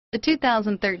The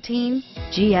 2013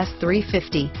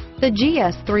 GS350. The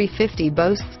GS350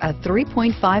 boasts a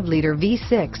 3.5-liter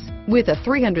V6 with a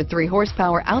 303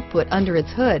 horsepower output under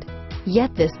its hood.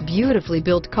 Yet this beautifully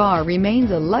built car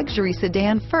remains a luxury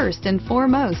sedan first and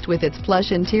foremost with its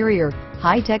plush interior,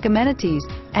 high-tech amenities,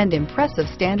 and impressive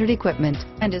standard equipment,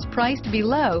 and is priced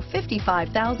below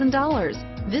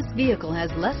 $55,000. This vehicle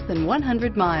has less than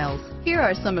 100 miles. Here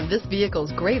are some of this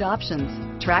vehicle's great options: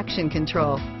 traction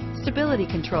control, stability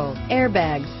control,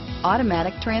 airbags,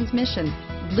 automatic transmission,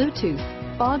 Bluetooth,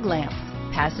 fog lamps,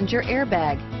 passenger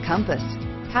airbag, compass,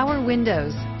 power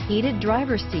windows, heated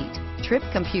driver's seat, trip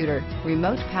computer,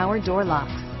 remote power door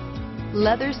locks,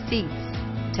 leather seats,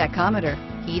 tachometer,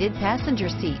 heated passenger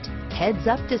seat,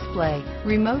 heads-up display,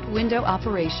 remote window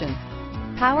operation,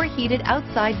 power heated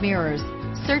outside mirrors.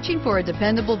 Searching for a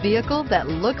dependable vehicle that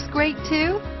looks great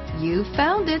too? You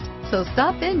found it, so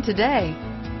stop in today.